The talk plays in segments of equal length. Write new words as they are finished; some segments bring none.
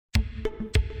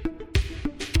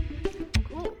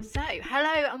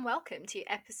Hello and welcome to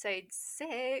episode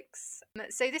 6.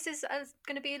 So, this is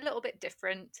going to be a little bit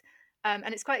different,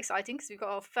 and it's quite exciting because we've got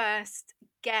our first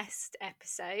guest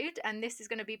episode, and this is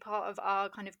going to be part of our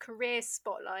kind of career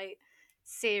spotlight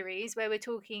series where we're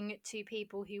talking to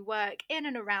people who work in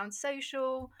and around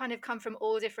social, kind of come from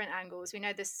all different angles. We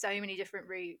know there's so many different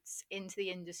routes into the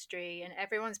industry, and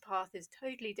everyone's path is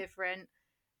totally different.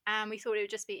 And we thought it would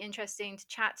just be interesting to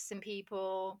chat to some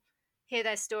people, hear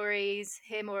their stories,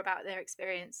 hear more about their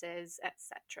experiences,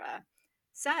 etc.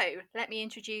 So let me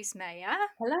introduce Maya.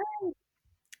 Hello.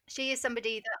 She is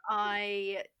somebody that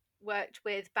I worked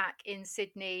with back in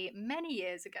Sydney many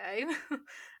years ago.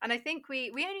 And I think we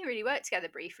only really worked together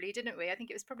briefly, didn't we? I think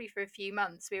it was probably for a few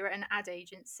months. We were at an ad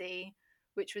agency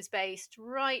which was based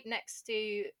right next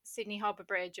to Sydney Harbour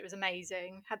Bridge. It was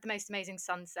amazing, had the most amazing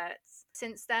sunsets.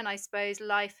 Since then, I suppose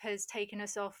life has taken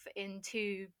us off in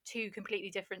two completely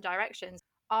different directions.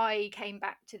 I came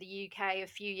back to the UK a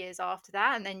few years after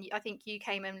that, and then I think you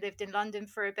came and lived in London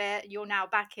for a bit. You're now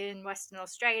back in Western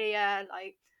Australia.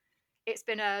 Like, it's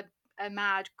been a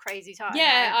mad, crazy time,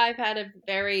 Yeah, right? I've had a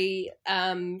very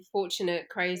fortunate,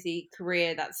 crazy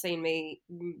career that's seen me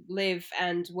live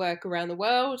and work around the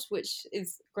world, which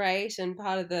is great. And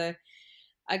part of the,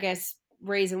 I guess,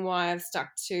 reason why I've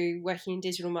stuck to working in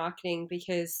digital marketing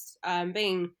because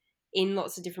being in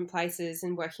lots of different places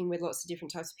and working with lots of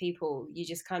different types of people, you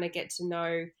just kind of get to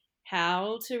know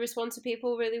how to respond to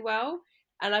people really well.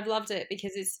 And I've loved it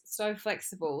because it's so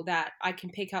flexible that I can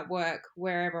pick up work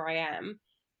wherever I am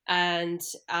and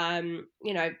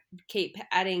keep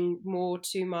adding more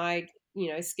to my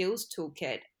skills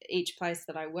toolkit each place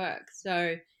that I work.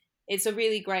 So it's a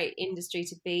really great industry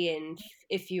to be in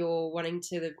if you're wanting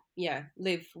to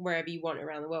live wherever you want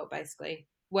around the world, basically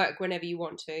work whenever you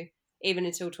want to, even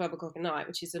until 12 o'clock at night,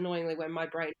 which is annoyingly when my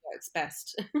brain works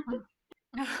best.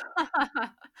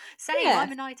 Same, Yeah.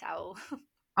 I'm a night owl.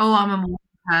 Oh, I'm a morning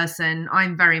person.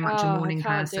 I'm very much a Oh, I morning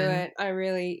can't do person. it. I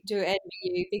really do envy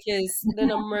you because the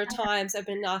number of times I've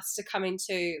been asked to come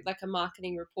into like a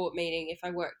marketing report meeting if I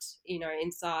worked,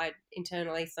 inside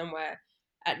internally somewhere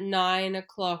at 9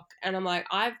 o'clock, and I'm like,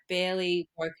 I've barely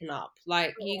woken up.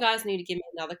 Like, you guys need to give me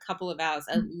another couple of hours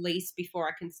at least before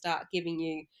I can start giving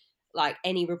you like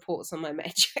any reports on my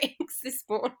metrics this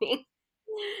morning.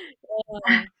 Oh.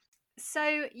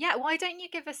 So, yeah, why don't you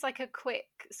give us like a quick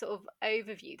sort of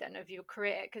overview then of your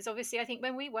career? Because obviously, I think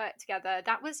when we worked together,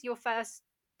 that was your first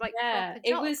like Yeah, proper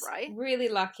it job, was right? really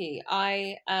lucky.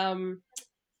 My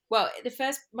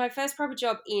first proper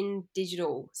job in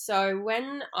digital. So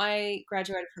when I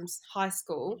graduated from high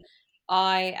school,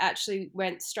 I actually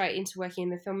went straight into working in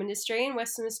the film industry in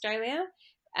Western Australia,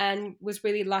 and was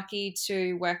really lucky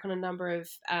to work on a number of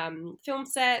film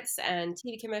sets and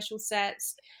TV commercial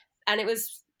sets, and it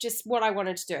was just what I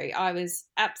wanted to do. I was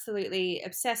absolutely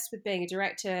obsessed with being a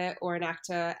director or an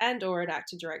actor and or an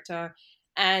actor director,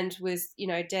 and was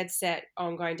dead set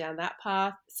on going down that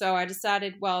path. So I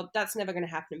decided, well, that's never going to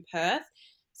happen in Perth,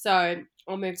 so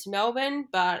I'll move to Melbourne.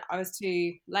 But I was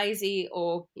too lazy,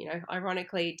 or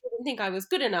ironically didn't think I was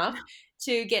good enough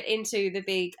to get into the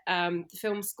big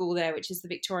film school there, which is the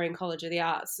Victorian College of the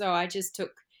Arts. So I just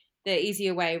took the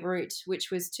easier way route,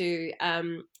 which was to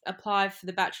apply for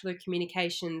the Bachelor of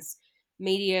Communications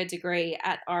Media degree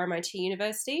at RMIT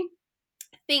University,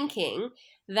 thinking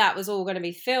that was all going to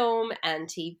be film and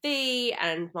TV,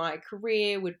 and my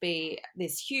career would be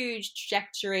this huge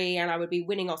trajectory and I would be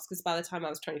winning Oscars by the time I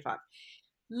was 25.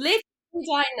 Little did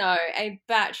I know, a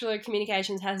Bachelor of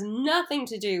Communications has nothing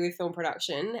to do with film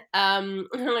production. And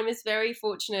I was very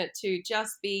fortunate to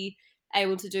just be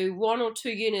able to do 1 or 2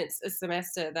 units a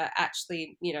semester that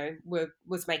actually,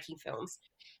 was making films.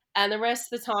 And the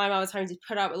rest of the time, I was having to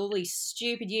put up with all these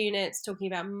stupid units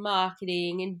talking about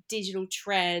marketing and digital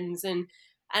trends, and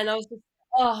I was just,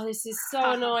 oh, this is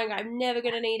so annoying. I'm never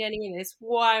going to need any of this.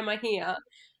 Why am I here?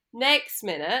 Next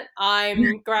minute,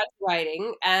 I'm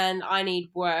graduating and I need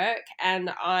work,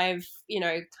 and I've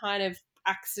kind of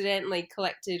accidentally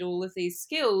collected all of these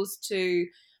skills to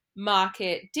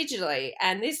market digitally,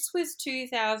 and this was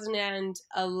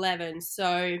 2011,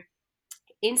 so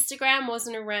Instagram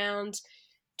wasn't around.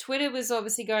 Twitter was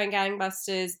obviously going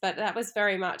gangbusters, but that was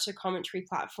very much a commentary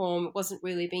platform. It wasn't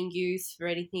really being used for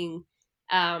anything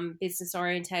business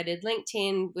orientated.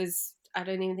 LinkedIn was, I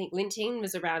don't even think LinkedIn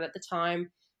was around at the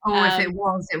time. Oh, if Um,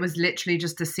 it was literally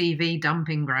just a CV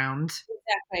dumping ground.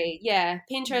 exactly. Yeah.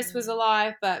 Pinterest was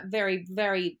alive, but very,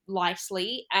 very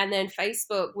lightly. And then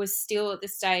Facebook was still at the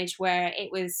stage where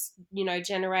it was,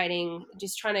 generating,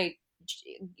 just trying to,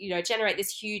 generate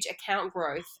this huge account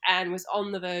growth, and was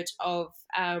on the verge of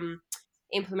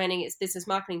implementing its business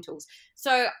marketing tools.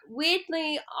 So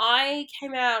weirdly, I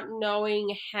came out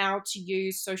knowing how to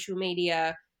use social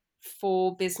media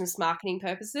for business marketing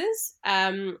purposes.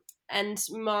 And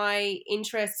my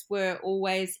interests were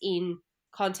always in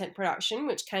content production,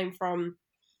 which came from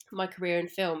my career in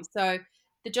film. So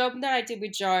the job that I did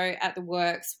with Joe at the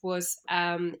Works was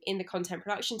in the content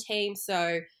production team.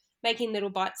 So making little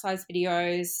bite-sized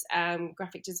videos,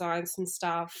 graphic designs and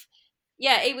stuff.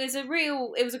 Yeah, it was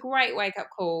a great wake-up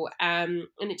call, and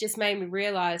it just made me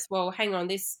realize, well, hang on,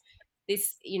 this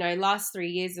last 3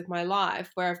 years of my life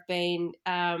where I've been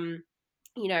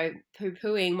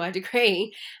poo-pooing my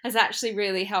degree has actually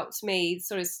really helped me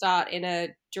sort of start in a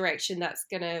direction that's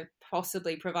going to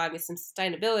possibly provide me some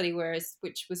sustainability,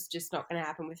 which was just not going to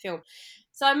happen with film.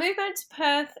 So I moved back to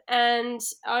Perth, and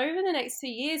over the next 2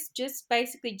 years, just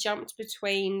basically jumped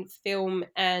between film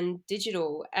and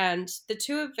digital, and the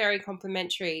two are very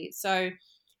complementary. So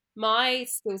my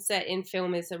skill set in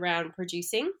film is around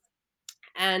producing,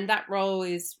 and that role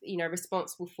is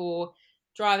responsible for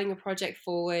driving a project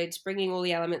forward, bringing all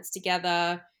the elements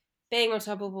together, being on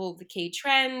top of all the key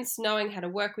trends, knowing how to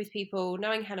work with people,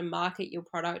 knowing how to market your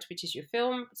product, which is your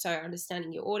film, so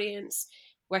understanding your audience,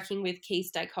 working with key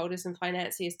stakeholders and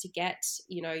financiers to get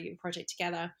your project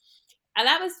together. And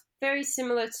that was very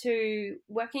similar to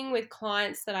working with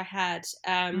clients that I had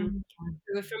who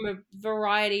were from a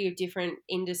variety of different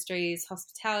industries: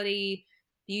 hospitality,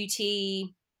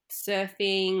 beauty,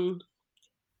 surfing,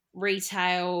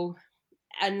 retail,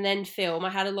 and then film. I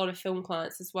had a lot of film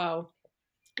clients as well.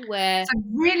 Where it's a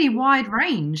really wide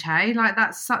range, hey? Like,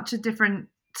 that's such a different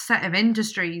set of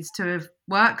industries to have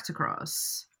worked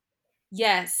across.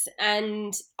 Yes,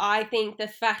 and I think the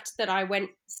fact that I went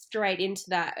straight into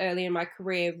that early in my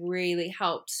career really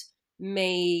helped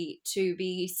me to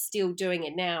be still doing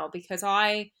it now, because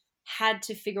I had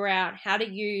to figure out how to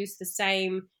use the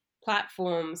same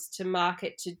platforms to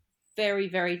market to very,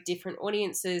 very different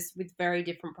audiences with very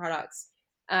different products,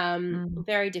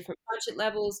 very different budget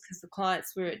levels, because the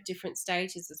clients were at different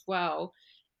stages as well.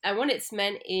 And what it's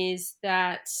meant is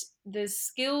that the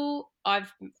skill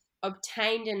I've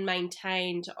obtained and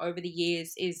maintained over the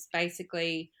years is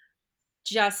basically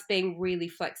just being really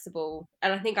flexible.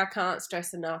 And I think I can't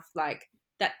stress enough, like,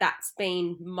 that's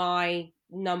been my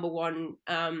number one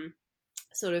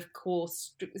sort of core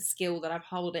skill that I've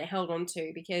held on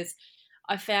to, because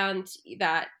I found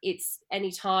that it's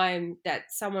any time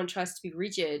that someone tries to be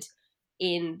rigid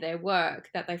in their work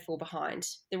that they fall behind.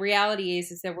 The reality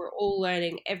is that we're all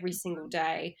learning every single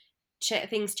day.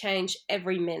 Things change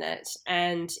every minute,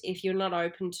 and if you're not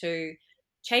open to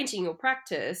changing your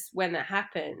practice when that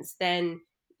happens, then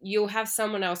you'll have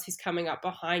someone else who's coming up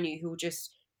behind you who will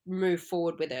just move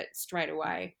forward with it straight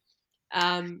away.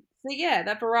 So yeah,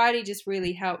 that variety just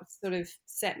really helped sort of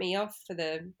set me off for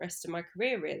the rest of my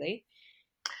career, really.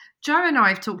 Joe and I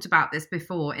have talked about this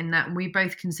before, in that we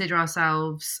both consider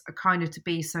ourselves a kind of to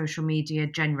be social media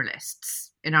generalists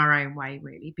in our own way,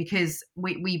 really, because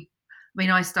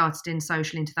I started in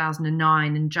social in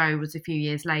 2009 and Joe was a few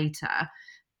years later.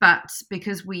 But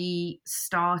because we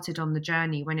started on the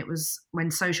journey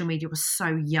when social media was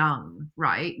so young,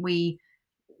 right? We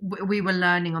were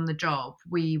learning on the job.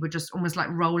 We were just almost like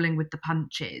rolling with the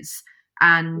punches.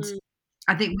 And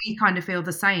I think we kind of feel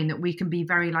the same, that we can be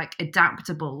very like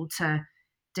adaptable to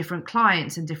different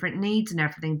clients and different needs and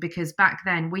everything, because back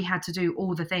then we had to do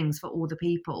all the things for all the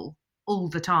people all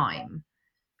the time.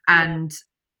 And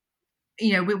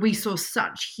we saw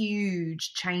such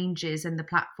huge changes in the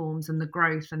platforms and the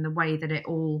growth and the way that it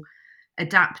all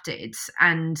adapted.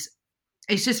 And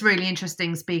it's just really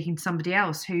interesting speaking to somebody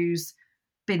else who's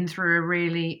been through a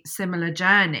really similar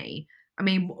journey. I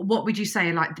mean, what would you say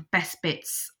are like the best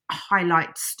bits,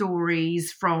 highlight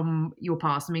stories from your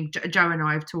past? I mean, Joe and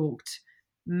I have talked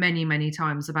many, many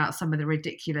times about some of the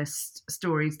ridiculous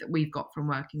stories that we've got from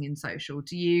working in social. Have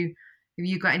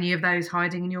you got any of those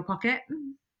hiding in your pocket?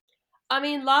 I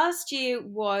mean, last year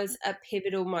was a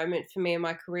pivotal moment for me in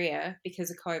my career because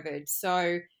of COVID.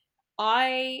 So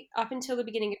I, up until the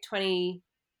beginning of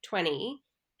 2020,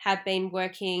 had been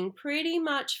working pretty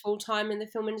much full time in the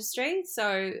film industry.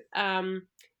 So I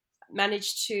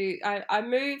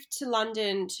moved to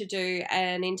London to do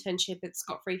an internship at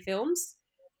Scott Free Films.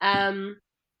 And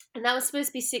that was supposed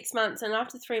to be 6 months. And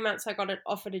after 3 months, I got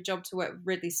offered a job to work with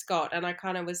Ridley Scott. And I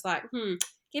kind of was like,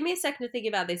 give me a second to think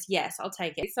about this. Yes, I'll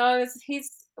take it. So I was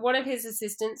one of his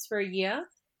assistants for a year.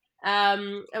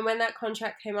 And when that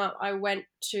contract came up, I went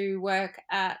to work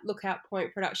at Lookout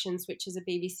Point Productions, which is a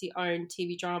BBC-owned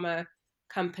TV drama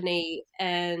company,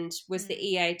 and was the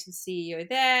EA to the CEO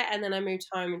there. And then I moved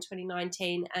home in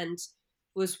 2019 and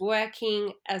was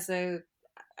working as a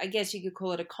I guess you could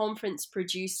call it a conference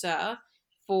producer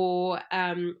for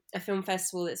a film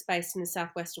festival that's based in the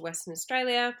southwest of Western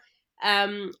Australia.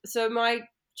 So my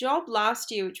job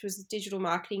last year, which was the digital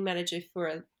marketing manager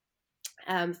for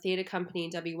a theatre company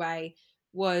in WA,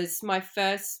 was my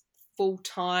first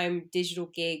full-time digital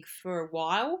gig for a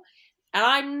while. And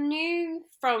I knew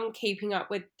from keeping up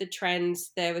with the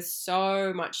trends, there was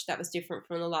so much that was different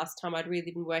from the last time I'd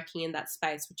really been working in that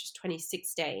space, which is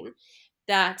 2016,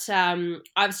 that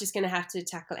I was just going to have to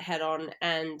tackle it head on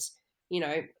and,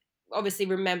 obviously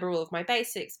remember all of my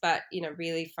basics, but,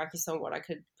 really focus on what I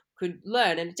could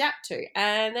learn and adapt to.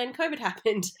 And then COVID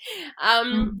happened.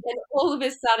 And all of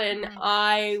a sudden,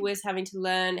 I was having to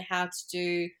learn how to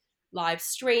do live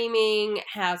streaming,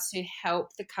 how to help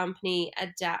the company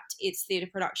adapt its theatre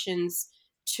productions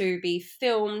to be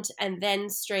filmed and then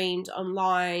streamed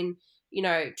online,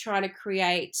 trying to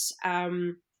create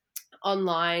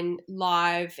online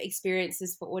live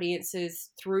experiences for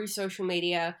audiences through social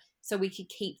media so we could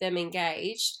keep them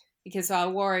engaged, because our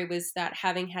worry was that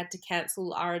having had to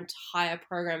cancel our entire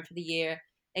program for the year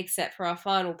except for our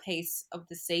final piece of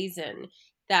the season,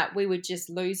 that we would just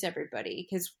lose everybody,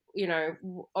 because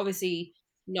obviously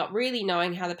not really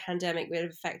knowing how the pandemic would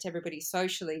affect everybody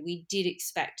socially, we did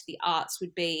expect the arts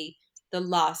would be the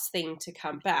last thing to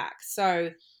come back.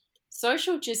 So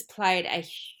social just played a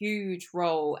huge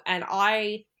role, and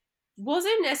I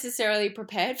wasn't necessarily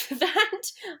prepared for that.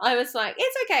 I was like,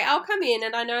 it's okay, I'll come in,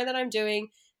 and I know that I'm doing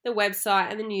the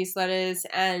website and the newsletters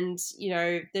and,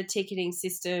 the ticketing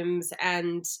systems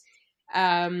and,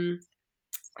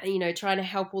 trying to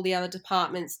help all the other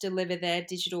departments deliver their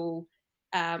digital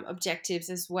objectives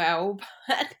as well.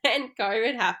 But then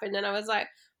COVID happened, and I was like,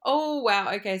 oh,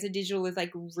 wow, okay, so digital is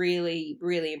like really,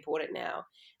 really important now.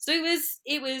 So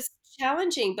it was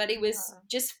challenging, but it was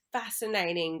just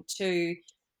fascinating to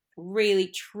really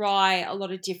try a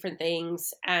lot of different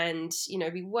things and,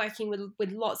 be working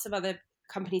with lots of other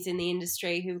companies in the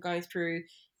industry who were going through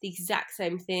the exact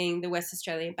same thing. The West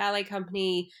Australian Ballet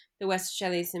Company, the West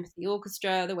Australian Symphony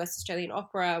Orchestra, the West Australian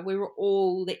Opera, we were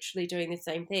all literally doing the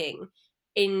same thing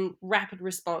in rapid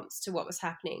response to what was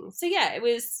happening. So yeah, it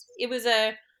was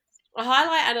a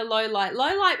highlight and a low light.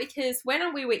 Low light because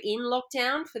when we were in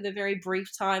lockdown for the very brief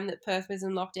time that Perth was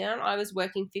in lockdown, I was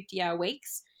working 50-hour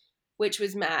weeks, which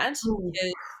was mad. Oh,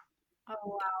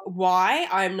 wow. Why?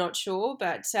 I'm not sure,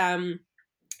 but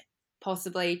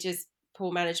possibly just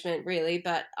poor management, really.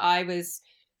 But I was,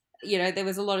 there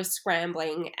was a lot of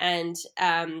scrambling, and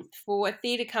for a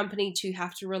theatre company to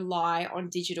have to rely on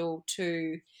digital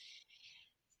to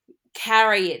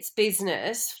carry its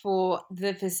business for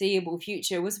the foreseeable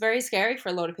future was very scary for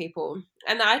a lot of people,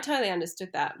 and I totally understood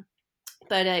that.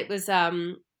 But it was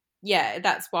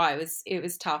that's why it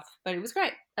was tough, but it was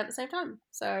great at the same time.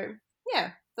 So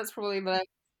yeah, that's probably the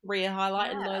real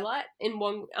highlight and low light in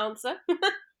one answer.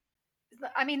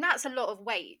 I mean, that's a lot of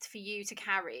weight for you to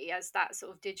carry as that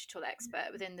sort of digital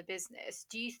expert within the business.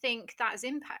 Do you think that has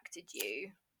impacted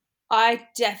you? I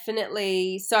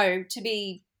definitely, so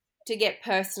to get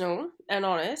personal and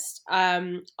honest,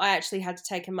 I actually had to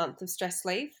take a month of stress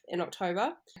leave in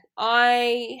October.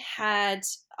 I'd had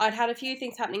a few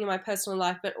things happening in my personal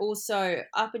life, but also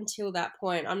up until that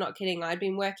point, I'm not kidding, I'd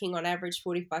been working on average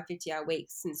 45, 50-hour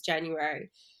weeks since January.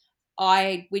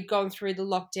 We'd gone through the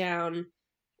lockdown.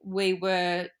 We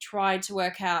were trying to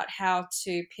work out how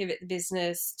to pivot the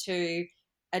business to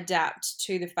adapt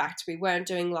to the fact we weren't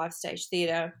doing live stage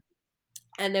theatre.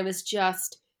 And there was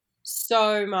just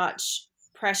so much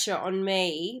pressure on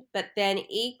me. But then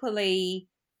equally,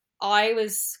 I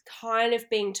was kind of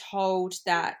being told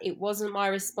that it wasn't my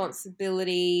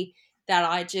responsibility, that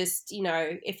I just,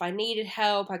 if I needed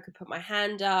help, I could put my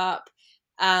hand up.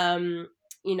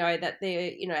 That at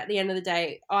the end of the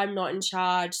day, I'm not in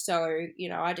charge, so,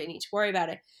 I don't need to worry about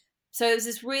it. So it was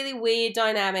this really weird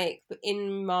dynamic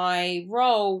in my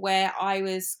role where I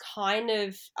was kind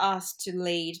of asked to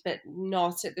lead, but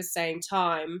not at the same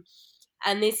time.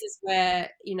 And this is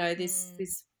where,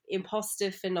 this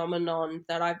imposter phenomenon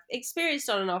that I've experienced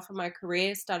on and off in my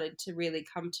career started to really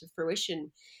come to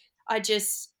fruition. I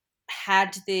just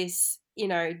had this,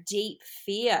 deep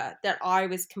fear that I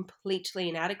was completely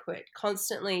inadequate,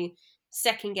 constantly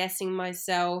second guessing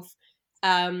myself,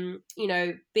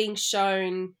 being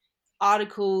shown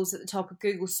articles at the top of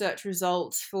Google search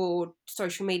results for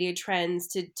social media trends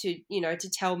to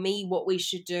tell me what we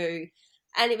should do.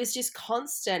 And it was just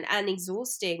constant and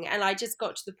exhausting. And I just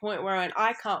got to the point where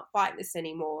I can't fight this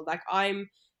anymore. Like,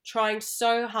 I'm trying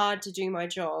so hard to do my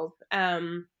job,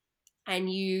 and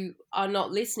you are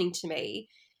not listening to me.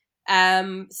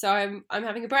 So I'm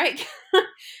having a break.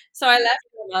 So I left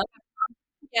for a month.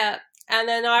 Yeah. And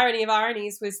then the irony of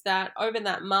ironies was that over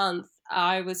that month,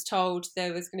 I was told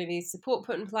there was going to be support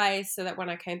put in place so that when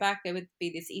I came back, there would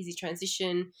be this easy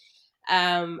transition.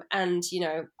 And,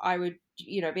 I would,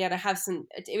 be able to have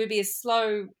it would be a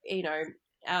slow,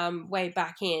 way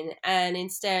back in. And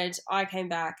instead I came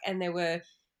back and there were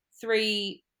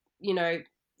three,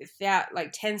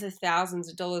 like tens of thousands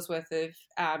of dollars worth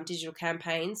of digital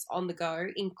campaigns on the go,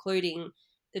 including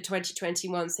the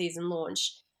 2021 season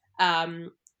launch,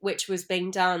 which was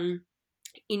being done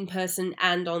in person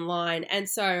and online. And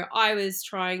so I was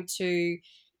trying to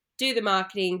do the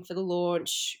marketing for the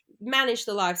launch, manage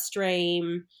the live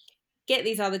stream, get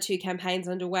these other two campaigns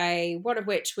underway, one of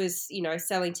which was,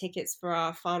 selling tickets for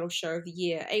our final show of the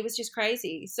year. It was just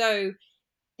crazy. So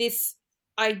this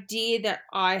idea that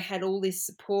I had all this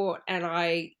support and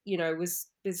I, was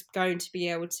going to be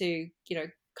able to,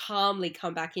 calmly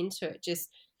come back into it just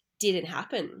didn't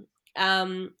happen.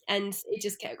 And it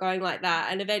just kept going like that.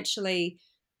 And eventually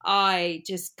I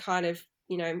just kind of,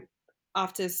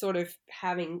 after sort of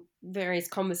having various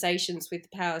conversations with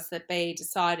the powers that be,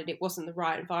 decided it wasn't the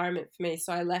right environment for me.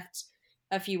 So I left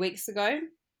a few weeks ago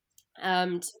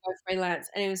to go freelance.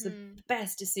 And it was the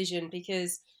best decision,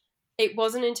 because it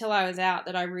wasn't until I was out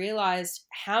that I realized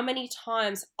how many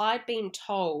times I'd been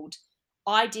told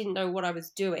I didn't know what I was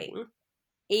doing,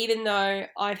 even though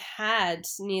I've had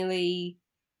nearly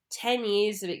 10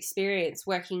 years of experience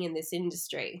working in this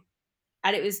industry.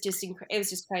 And it was just it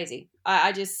was just crazy.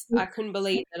 I couldn't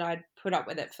believe that I'd put up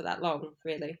with it for that long,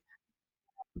 really.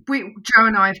 Jo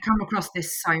and I have come across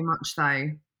this so much,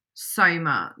 though. So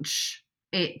much.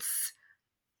 I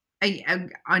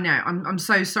know. I'm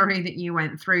so sorry that you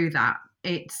went through that.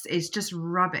 It's just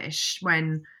rubbish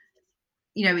when,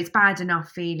 it's bad enough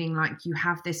feeling like you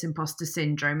have this imposter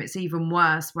syndrome. It's even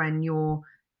worse when you're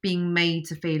being made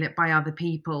to feel it by other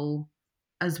people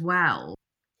as well.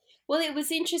 Well, it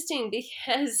was interesting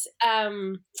because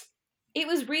it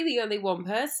was really only one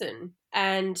person,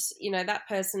 and that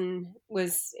person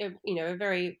was a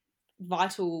very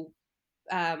vital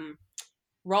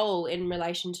role in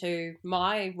relation to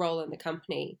my role in the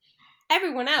company.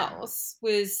 Everyone else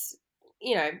was,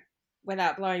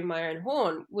 without blowing my own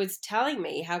horn, was telling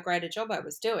me how great a job I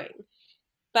was doing.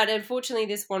 But unfortunately,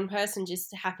 this one person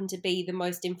just happened to be the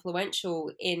most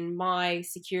influential in my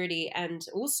security and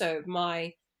also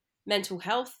my mental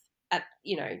health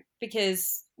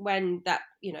because when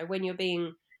you're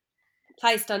being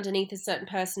placed underneath a certain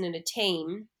person in a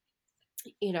team,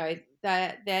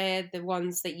 they're the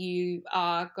ones that you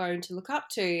are going to look up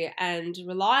to and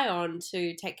rely on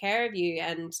to take care of you.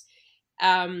 And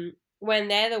when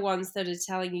they're the ones that are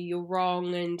telling you you're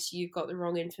wrong and you've got the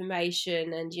wrong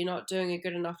information and you're not doing a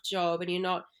good enough job, and you're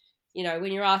not,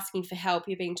 when you're asking for help,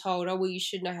 you're being told, oh, well, you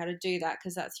should know how to do that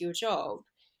because that's your job.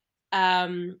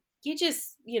 You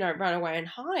just, run away and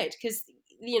hide, because,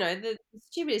 the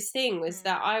stupidest thing was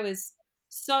that I was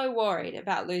so worried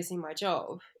about losing my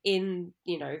job in,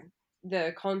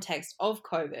 the context of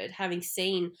COVID, having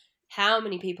seen how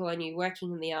many people I knew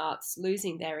working in the arts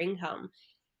losing their income,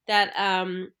 that,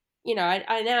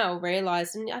 I now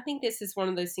realize, and I think this is one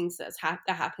of those things that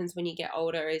happens when you get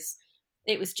older, is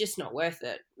it was just not worth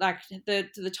it. Like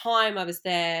the time I was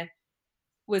there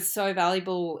was so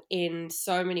valuable in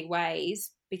so many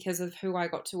ways because of who I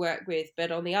got to work with. But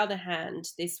on the other hand,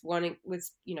 this one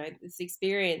was, this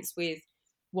experience with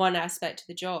one aspect of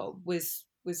the job was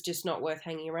just not worth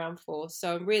hanging around for.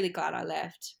 So I'm really glad I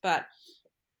left. But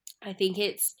I think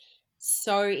it's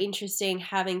so interesting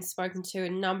having spoken to a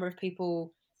number of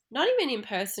people, not even in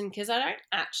person, because I don't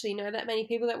actually know that many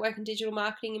people that work in digital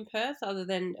marketing in Perth other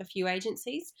than a few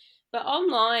agencies. But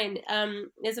online,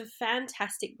 there's a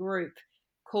fantastic group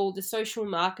called the Social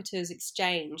Marketers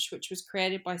Exchange, which was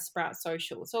created by Sprout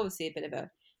Social. It's obviously a bit of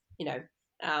a,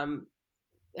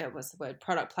 what's the word,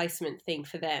 product placement thing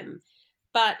for them.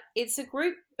 But it's a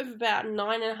group of about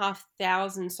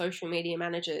 9,500 social media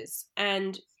managers,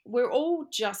 and we're all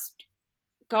just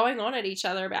going on at each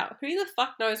other about who the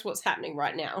fuck knows what's happening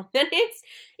right now. And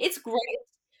it's great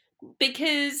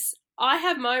because I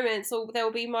have moments, or there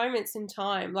will be moments in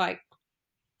time, like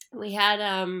we had,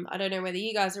 I don't know whether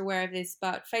you guys are aware of this,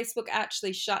 but Facebook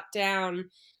actually shut down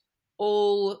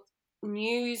all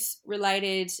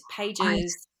news-related pages. I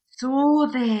saw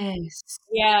this.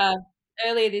 Yeah,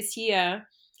 earlier this year.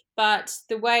 But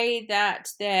the way that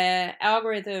their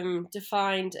algorithm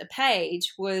defined a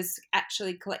page was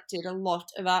actually collected a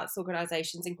lot of arts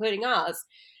organisations, including ours.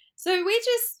 So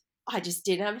I just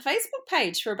didn't have a Facebook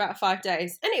page for about 5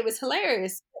 days, and it was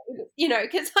hilarious,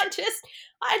 because I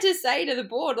had to say to the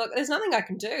board, look, there's nothing I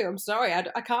can do. I'm sorry,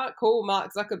 I can't call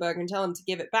Mark Zuckerberg and tell him to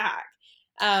give it back.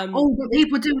 Oh, but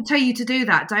people do tell you to do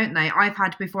that, don't they? I've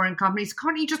had before in companies.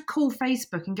 Can't you just call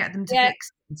Facebook and get them to Yeah.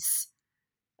 fix this?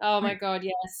 Oh my God,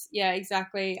 yes. Yeah,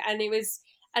 exactly. And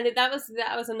that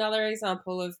was another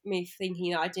example of me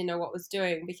thinking that I didn't know what I was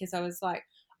doing, because I was like,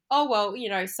 oh well,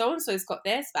 so and so's got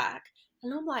theirs back.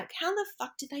 And I'm like, how the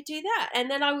fuck did they do that? And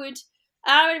then I would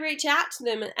reach out to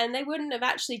them, and they wouldn't have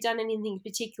actually done anything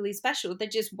particularly special. They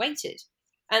just waited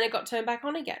and it got turned back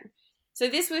on again. So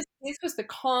this was the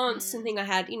constant thing I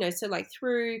had, so like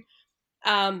through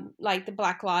like the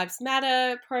Black Lives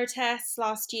Matter protests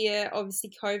last year,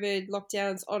 obviously COVID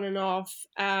lockdowns on and off.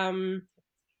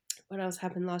 What else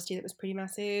happened last year that was pretty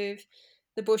massive?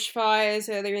 The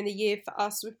bushfires earlier in the year for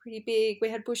us were pretty big. We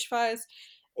had bushfires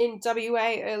in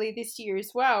WA early this year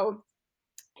as well.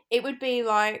 It would be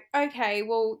like, okay,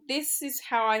 well, this is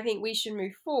how I think we should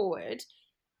move forward.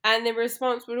 And the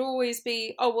response would always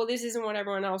be, oh, well, this isn't what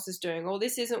everyone else is doing, or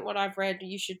this isn't what I've read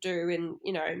you should do. And,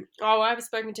 oh, I've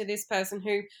spoken to this person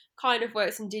who kind of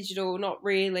works in digital, not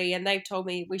really, and they've told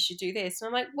me we should do this. And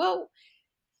I'm like, well,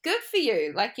 good for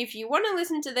you. Like, if you want to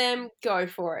listen to them, go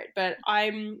for it. But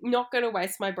I'm not going to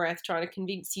waste my breath trying to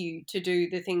convince you to do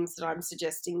the things that I'm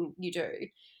suggesting you do.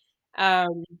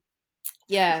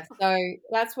 Yeah, so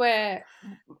that's where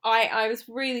I was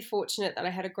really fortunate that I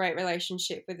had a great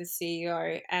relationship with the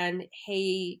CEO, and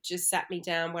he just sat me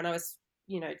down when I was,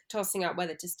 tossing up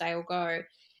whether to stay or go,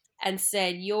 and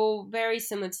said, you're very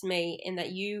similar to me in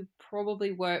that you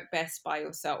probably work best by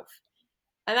yourself.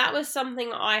 And that was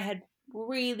something I had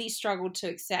really struggled to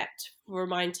accept for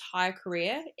my entire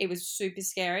career. It was super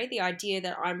scary. The idea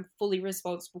that I'm fully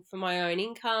responsible for my own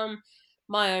income,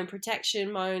 my own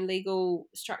protection, my own legal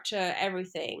structure,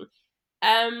 everything.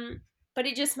 But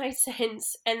it just made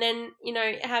sense. And then,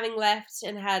 having left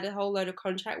and had a whole load of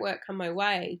contract work come my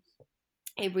way,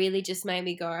 it really just made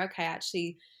me go, okay,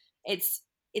 actually, it's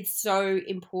so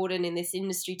important in this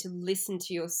industry to listen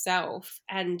to yourself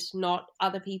and not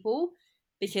other people,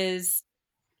 because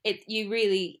you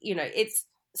really, it's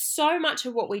so much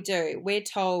of what we do. We're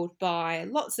told by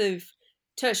lots of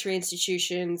tertiary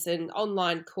institutions and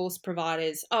online course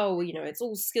providers, oh, it's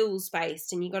all skills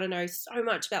based and you got to know so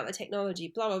much about the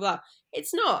technology, blah, blah, blah.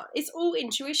 It's not. It's all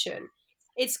intuition.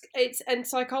 It's and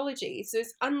psychology. So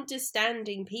it's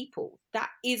understanding people. That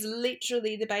is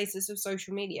literally the basis of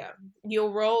social media.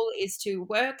 Your role is to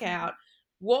work out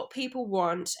what people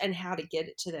want and how to get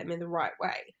it to them in the right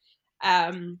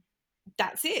way.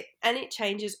 That's it, and it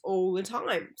changes all the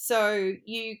time. So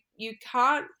you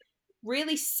can't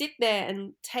really sit there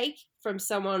and take from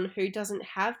someone who doesn't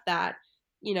have that,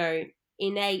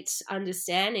 innate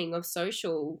understanding of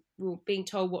social, being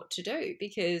told what to do,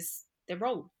 because they're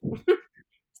wrong.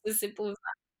 It's as simple as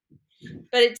that.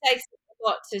 But it takes a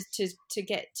lot to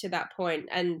get to that point.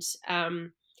 And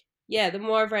yeah, the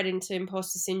more I've read into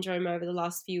imposter syndrome over the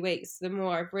last few weeks, the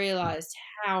more I've realized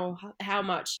how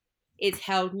much it's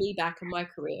held me back in my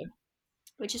career,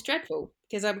 which is dreadful,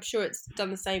 because I'm sure it's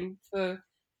done the same for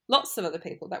lots of other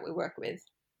people that we work with.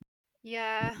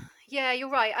 Yeah, yeah, you're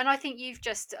right. And I think you've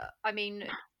just, I mean,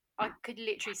 I could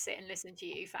literally sit and listen to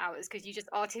you for hours because you just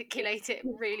articulate it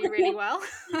really, really well.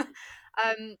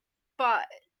 But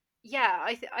yeah,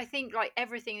 I think like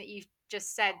everything that you've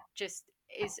just said just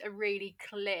is a really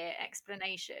clear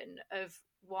explanation of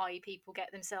why people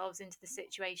get themselves into the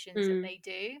situations that they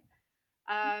do.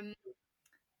 Um,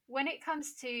 when it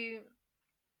comes to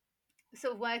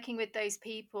sort of working with those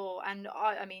people, and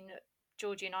I mean,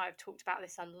 Georgie and I have talked about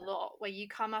this a lot, where you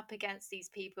come up against these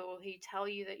people who tell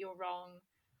you that you're wrong,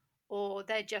 or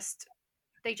they just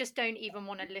don't even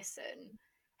want to listen.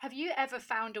 Have you ever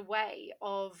found a way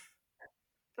of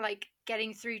like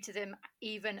getting through to them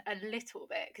even a little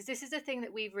bit? Because this is the thing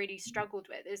that we've really struggled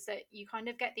with, is that you kind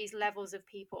of get these levels of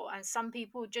people, and some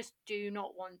people just do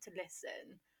not want to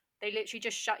listen. They literally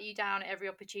just shut you down at every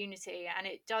opportunity, and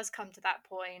it does come to that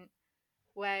point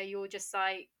where you're just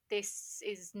like, this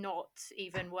is not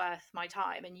even worth my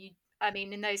time. And you, I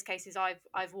mean, in those cases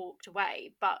I've walked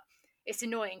away, but it's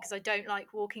annoying because I don't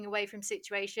like walking away from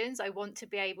situations. I want to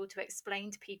be able to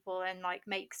explain to people and like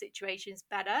make situations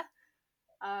better.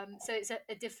 So it's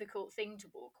a difficult thing to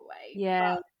walk away.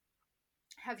 Yeah. But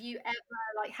have you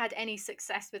ever like had any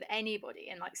success with anybody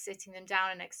and like sitting them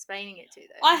down and explaining it to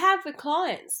them? I have with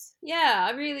clients. Yeah,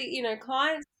 I really,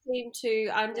 clients seem to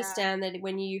Yeah. understand that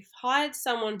when you've hired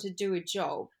someone to do a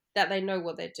job, that they know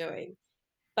what they're doing.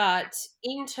 But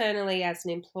internally as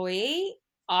an employee,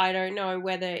 I don't know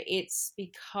whether it's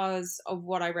because of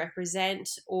what I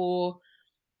represent, or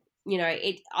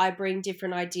I bring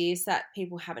different ideas that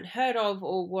people haven't heard of,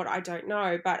 or what, I don't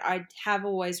know. But I have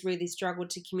always really struggled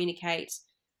to communicate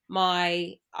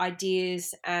my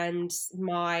ideas and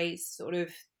my sort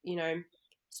of,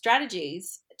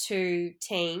 strategies to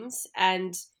teams.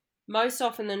 And most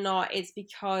often than not, it's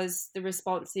because the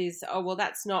response is, oh, well,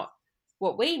 that's not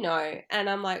what we know. And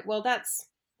I'm like, well, that's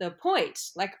the point.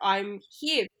 Like, I'm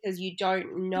here because you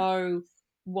don't know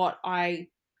what I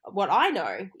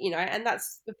know, and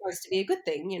that's supposed to be a good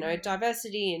thing.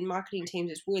 Diversity in marketing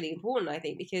teams is really important, I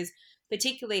think, because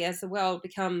particularly as the world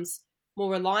becomes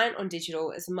more reliant on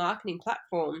digital as a marketing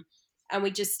platform, and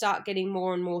we just start getting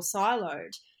more and more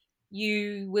siloed,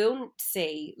 you will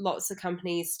see lots of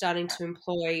companies starting to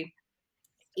employ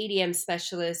EDM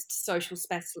specialists, social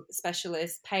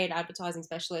specialists, paid advertising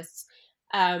specialists.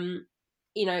 Um,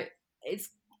 you know, it's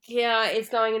it's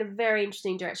going in a very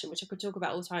interesting direction, which I could talk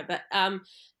about all the time. But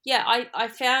I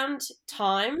found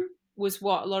time was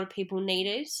what a lot of people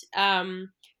needed.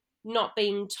 Not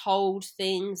being told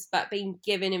things, but being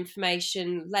given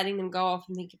information, letting them go off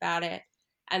and think about it,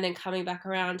 and then coming back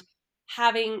around.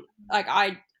 Having like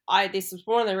I this was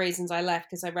one of the reasons I left,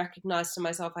 because I recognized to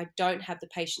myself I don't have the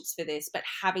patience for this, but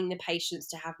having the patience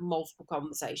to have multiple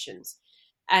conversations,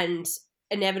 and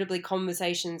inevitably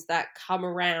conversations that come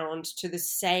around to the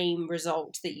same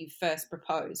result that you first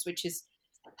proposed, which is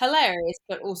hilarious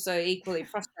but also equally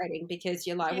frustrating, because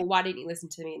you're like, well, why didn't you listen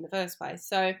to me in the first place?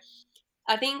 So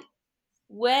I think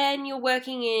when you're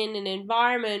working in an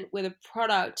environment with a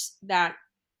product that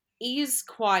is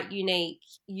quite unique,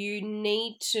 you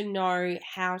need to know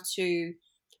how to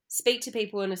speak to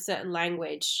people in a certain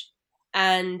language.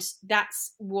 And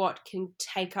that's what can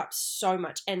take up so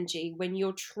much energy when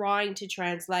you're trying to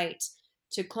translate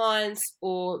to clients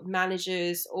or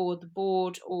managers or the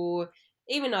board or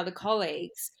even other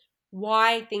colleagues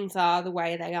why things are the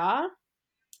way they are.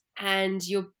 And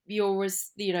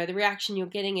the reaction you're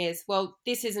getting is, well,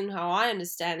 this isn't how I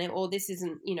understand it, or this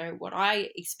isn't what I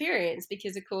experience,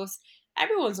 because of course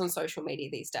everyone's on social media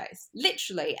these days,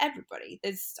 literally everybody.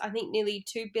 There's, I think, nearly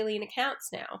 2 billion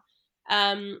accounts now.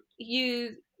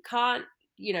 You can't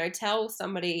tell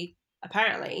somebody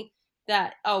apparently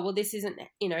that, oh, well, this isn't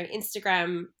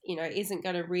Instagram isn't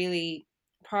going to really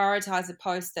prioritize a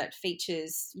post that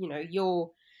features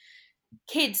your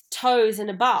kids' toes in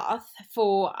a bath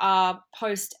for a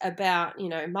post about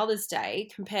Mother's Day,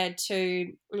 compared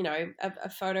to a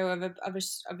photo of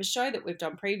a show that we've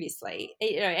done previously.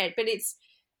 But it's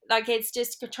like, it's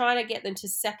just trying to get them to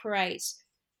separate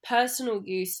personal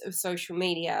use of social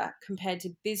media compared to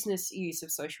business use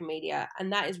of social media,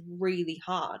 and that is really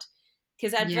hard,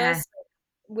 because adverse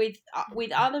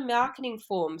with other marketing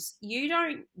forms, you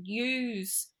don't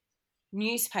use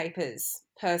newspapers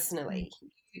personally.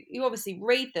 You obviously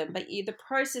read them, but the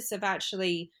process of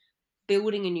actually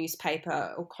building a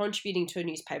newspaper or contributing to a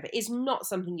newspaper is not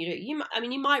something you do.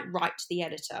 You might write to the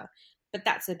editor, but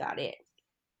that's about it.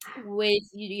 With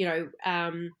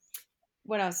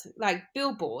what else? Like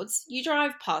billboards, you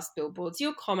drive past billboards,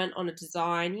 you'll comment on a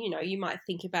design. You might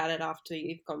think about it after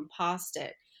you've gone past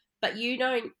it, but you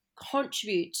don't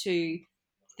contribute to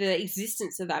the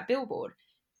existence of that billboard.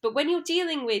 But when you're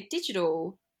dealing with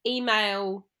digital,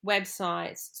 email,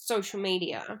 websites, social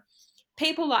media,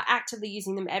 people are actively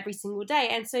using them every single day.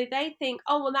 And so they think,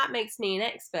 oh, well, that makes me an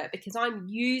expert because I'm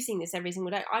using this every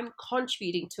single day. I'm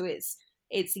contributing to its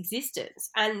existence.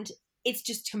 And it's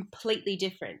just completely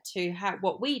different to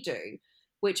what we do,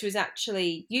 which was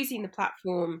actually using the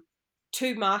platform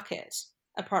to market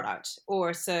a product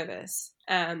or a service,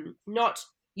 not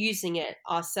using it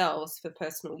ourselves for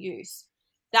personal use.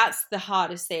 That's the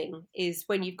hardest thing, is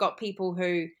when you've got people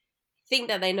who think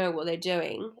that they know what they're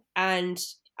doing and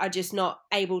are just not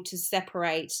able to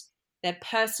separate their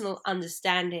personal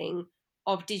understanding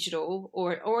of digital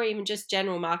or even just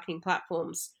general marketing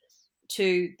platforms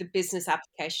to the business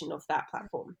application of that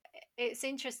platform. It's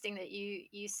interesting that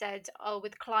you said, oh,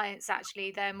 with clients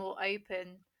actually they're more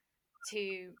open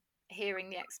to hearing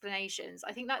the explanations.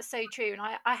 I think that's so true, and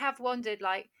I have wondered,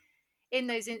 like, in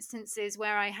those instances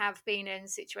where I have been in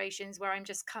situations where I'm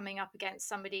just coming up against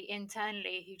somebody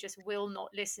internally who just will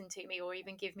not listen to me or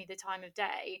even give me the time of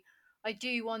day, I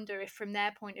do wonder if from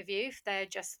their point of view, if they're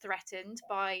just threatened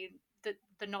by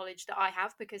the knowledge that I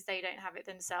have because they don't have it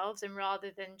themselves, and rather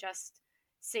than just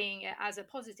seeing it as a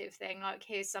positive thing, like,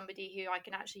 here's somebody who I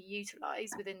can actually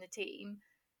utilize within the team,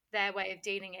 their way of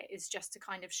dealing it is just to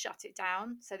kind of shut it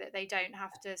down so that they don't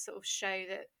have to sort of show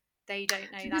that they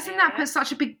don't know that Doesn't area. that put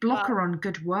such a big blocker on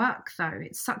good work, though?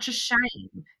 It's such a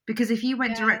shame, because if you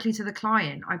went directly to the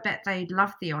client, I bet they'd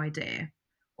love the idea,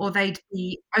 or they'd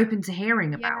be open to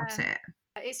hearing about it.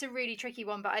 It's a really tricky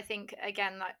one, but I think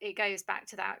again, like, it goes back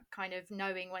to that kind of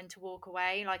knowing when to walk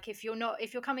away. Like if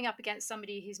you're coming up against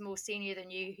somebody who's more senior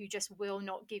than you, who just will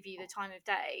not give you the time of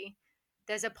day,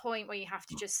 there's a point where you have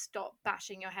to just stop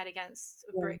bashing your head against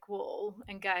a Yeah. brick wall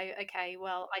and go, okay,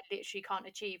 well, I literally can't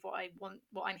achieve what I want,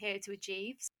 what I'm here to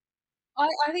achieve. I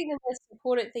think the most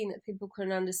important thing that people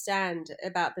can understand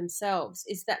about themselves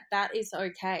is that that is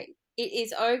okay. It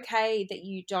is okay that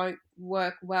you don't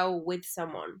work well with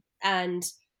someone. And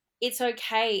it's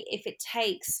okay if it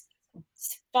takes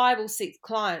 5 or 6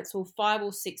 clients or 5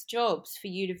 or 6 jobs for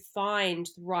you to find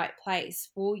the right place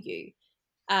for you.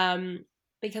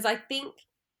 Because I think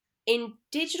in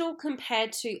digital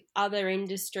compared to other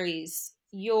industries,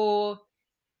 your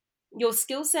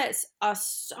skill sets are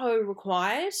so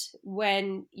required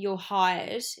when you're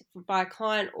hired by a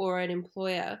client or an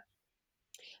employer,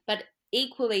 but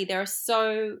equally there are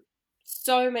so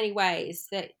many ways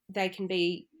that they can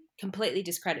be completely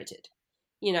discredited.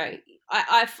 You know,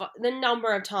 the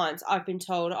number of times I've been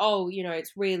told, oh,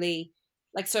 it's really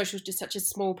like social is just such a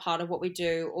small part of what we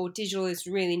do, or digital is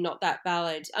really not that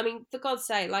valid. I mean, for God's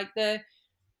sake, like the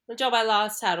job I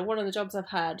last had, or one of the jobs I've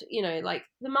had, like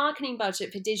the marketing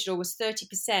budget for digital was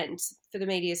 30% for the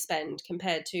media spend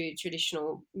compared to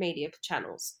traditional media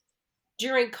channels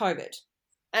during COVID.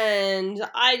 And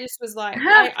I just was like,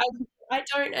 I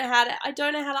don't know how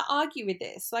to argue with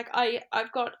this. Like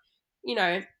I've got, you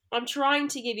know, I'm trying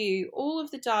to give you all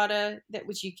of the data that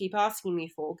which you keep asking me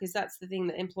for, because that's the thing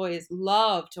that employers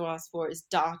love to ask for, is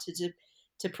data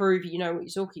to prove you know what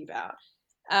you're talking about.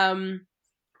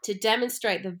 To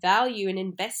demonstrate the value in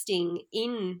investing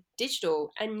in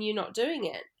digital, and you're not doing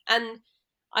it. And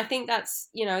I think that's,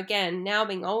 again, now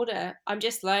being older, I'm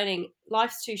just learning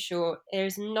life's too short.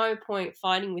 There's no point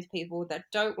fighting with people that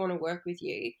don't want to work with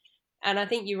you. And I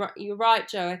think you're right,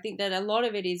 Joe. I think that a lot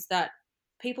of it is that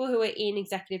people who are in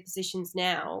executive positions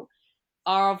now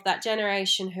are of that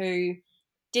generation who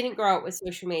didn't grow up with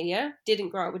social media, didn't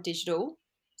grow up with digital.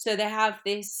 So they have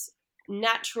this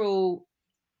natural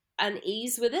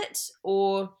unease with it,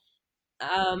 or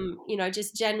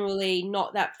just generally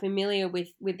not that familiar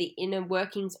with the inner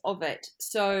workings of it.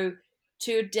 So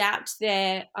to adapt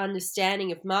their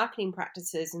understanding of marketing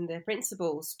practices and their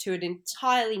principles to an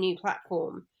entirely new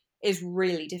platform is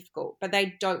really difficult, but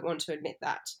they don't want to admit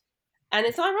that. And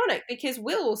it's ironic because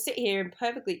we'll sit here and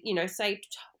perfectly, say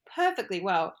perfectly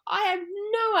well, I have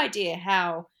no idea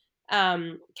how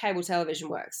cable television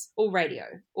works, or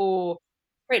radio, or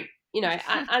print,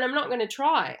 and I'm not going to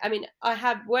try. I mean, I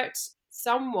have worked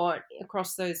somewhat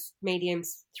across those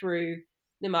mediums through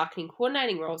the marketing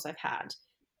coordinating roles I've had,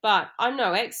 but I'm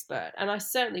no expert, and I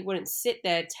certainly wouldn't sit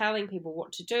there telling people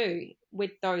what to do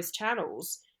with those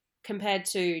channels compared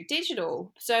to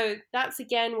digital. So that's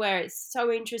again where it's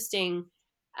so interesting,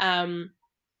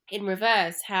 in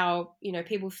reverse, how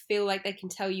people feel like they can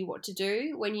tell you what to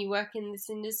do when you work in this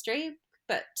industry,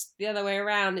 but the other way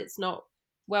around, it's not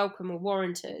welcome or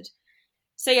warranted.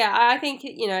 So yeah, I think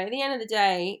at the end of the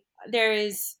day, there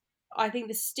is, I think,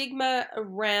 the stigma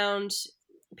around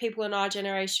people in our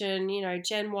generation,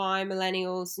 Gen Y,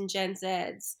 millennials, and Gen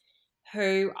Zs,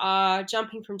 who are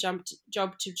jumping from job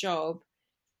to job,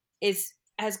 has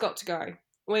got to go.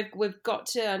 We've got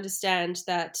to understand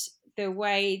that the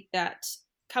way that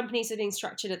companies are being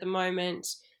structured at the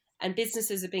moment and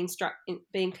businesses are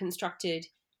being constructed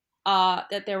are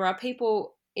that there are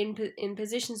people in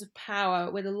positions of power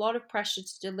with a lot of pressure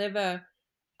to deliver,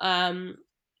 on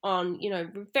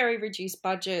very reduced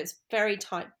budgets, very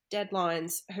tight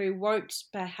deadlines, who won't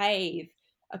behave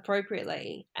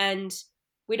appropriately, and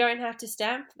we don't have to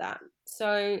stand for that.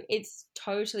 So it's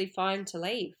totally fine to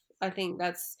leave. I think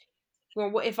that's,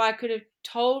 well, if I could have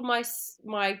told my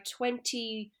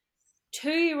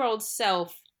 22-year-old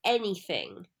self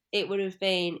anything, it would have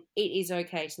been, it is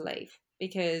okay to leave,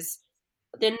 because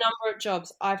the number of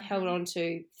jobs I've held Mm-hmm. on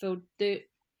to for the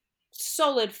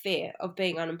solid fear of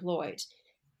being unemployed,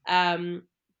 um,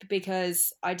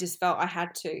 because I just felt I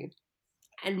had to,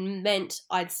 and meant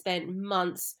I'd spent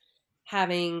months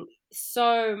having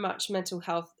so much mental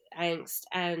health angst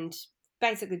and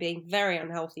basically being very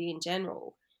unhealthy in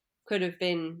general, could have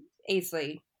been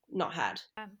easily not had.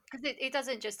 Because it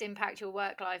doesn't just impact your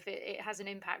work life, it has an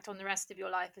impact on the rest of your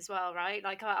life as well, right?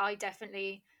 Like I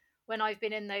definitely, when I've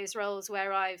been in those roles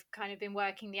where I've kind of been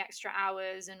working the extra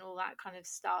hours and all that kind of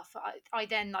stuff, I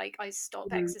then, like, I stop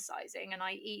Mhm. exercising and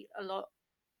I eat a lot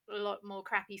more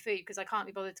crappy food because I can't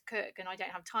be bothered to cook and I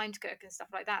don't have time to cook and stuff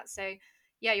like that. So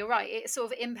yeah, you're right, it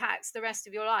sort of impacts the rest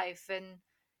of your life, and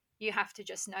you have to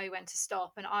just know when to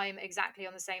stop. And I'm exactly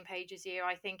on the same page as you.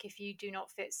 I think if you do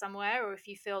not fit somewhere, or if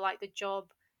you feel like the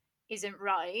job isn't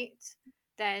right,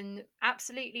 then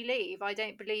absolutely leave. I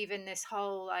don't believe in this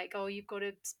whole like, oh, you've got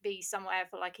to be somewhere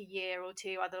for like a year or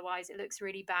two, otherwise it looks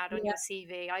really bad on Yeah. your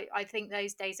CV. I think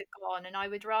those days are gone, and I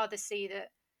would rather see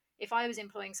that if I was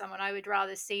employing someone, I would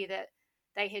rather see that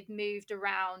they had moved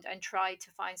around and tried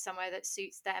to find somewhere that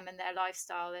suits them and their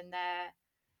lifestyle and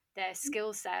their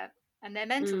skill set and their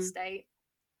mental Mm. state,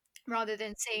 rather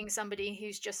than seeing somebody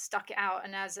who's just stuck it out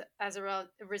and as a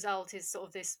result is sort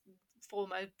of this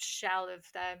former shell of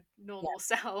their normal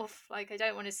self. Like, I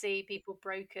don't want to see people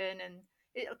broken, and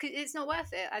it's not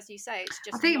worth it, as you say. It's I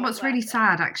just think not what's really worth it.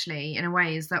 sad, actually, in a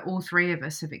way, is that all three of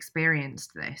us have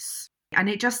experienced this. And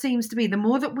it just seems to be the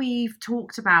more that we've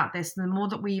talked about this, the more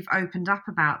that we've opened up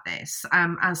about this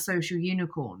as social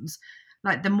unicorns,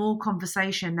 like the more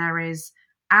conversation there is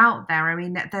out there. I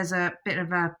mean, there's a bit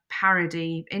of a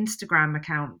parody Instagram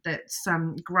account that's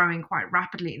growing quite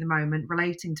rapidly at the moment,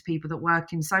 relating to people that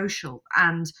work in social.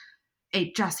 And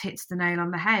it just hits the nail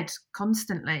on the head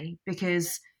constantly,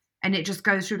 because and it just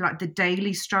goes through like the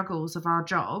daily struggles of our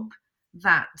job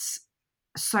that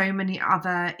so many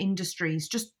other industries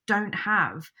just don't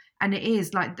have. And it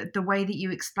is like the way that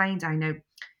you explained, I know,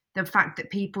 the fact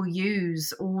that people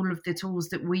use all of the tools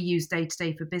that we use day to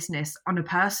day for business on a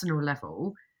personal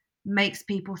level makes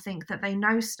people think that they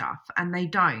know stuff, and they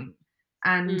don't.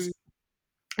 And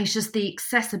it's just the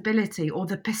accessibility, or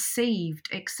the perceived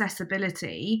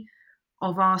accessibility,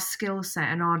 of our skill set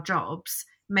and our jobs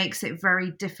makes it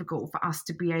very difficult for us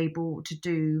to be able to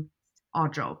do our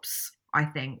jobs, I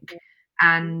think.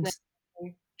 And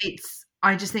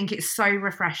I just think it's so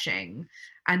refreshing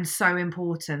and so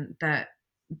important that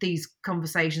these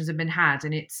conversations have been had.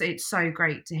 And it's so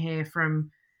great to hear from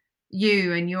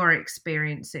you and your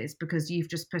experiences, because you've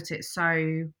just put it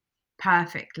so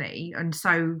perfectly and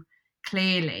so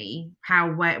clearly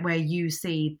where you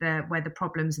see where the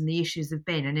problems and the issues have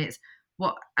been. And it's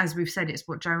what, as we've said, it's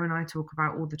what Joe and I talk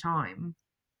about all the time.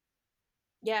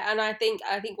 Yeah, and I think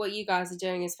what you guys are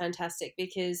doing is fantastic,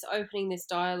 because opening this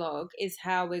dialogue is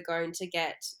how we're going to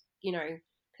get,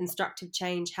 constructive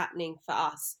change happening for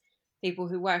us. People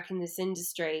who work in this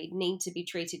industry need to be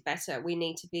treated better. We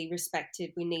need to be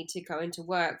respected. We need to go into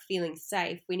work feeling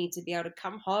safe. We need to be able to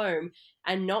come home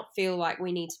and not feel like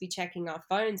we need to be checking our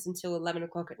phones until 11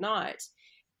 o'clock at night.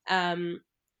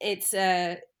 It's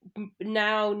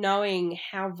now knowing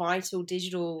how vital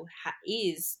digital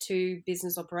is to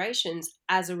business operations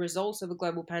as a result of a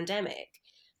global pandemic.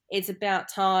 It's about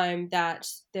time that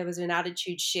there was an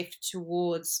attitude shift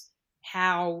towards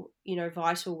how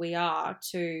vital we are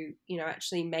to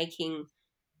actually making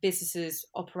businesses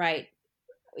operate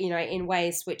in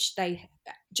ways which they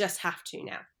just have to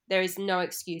now. There is no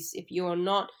excuse if you're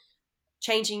not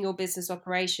changing your business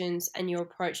operations and your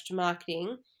approach to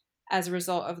marketing as a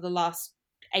result of the last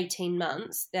 18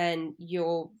 months, then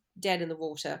you're dead in the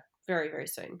water very, very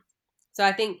soon. So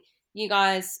I think you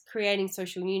guys creating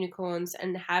social unicorns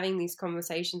and having these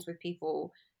conversations with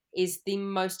people is the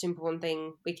most important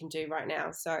thing we can do right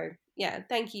now. So yeah,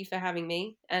 thank you for having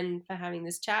me and for having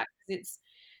this chat.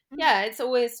 It's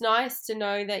always nice to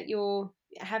know that you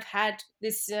have had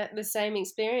this the same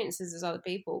experiences as other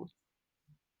people.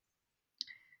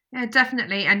 Yeah,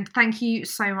 definitely. And thank you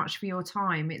so much for your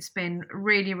time. It's been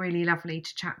really, really lovely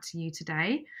to chat to you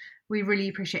today. We really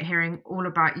appreciate hearing all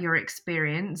about your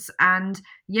experience. And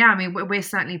yeah, I mean, we're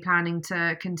certainly planning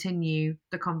to continue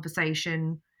the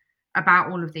conversation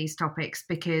about all of these topics,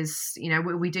 because,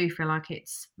 we do feel like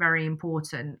it's very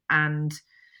important, and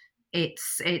it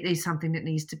is something that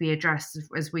needs to be addressed,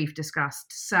 as we've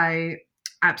discussed. So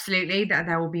absolutely, that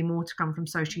there will be more to come from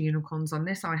Social Unicorns on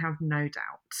this, I have no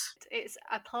doubt. It's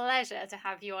a pleasure to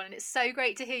have you on, and it's so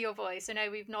great to hear your voice. I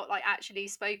know we've not actually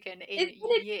spoken in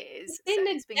years.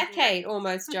 It's been a decade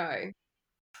almost, Joe.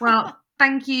 Well,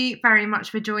 thank you very much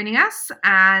for joining us,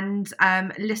 and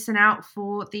listen out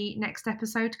for the next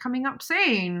episode coming up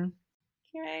soon.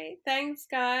 Great. Thanks,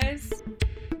 guys.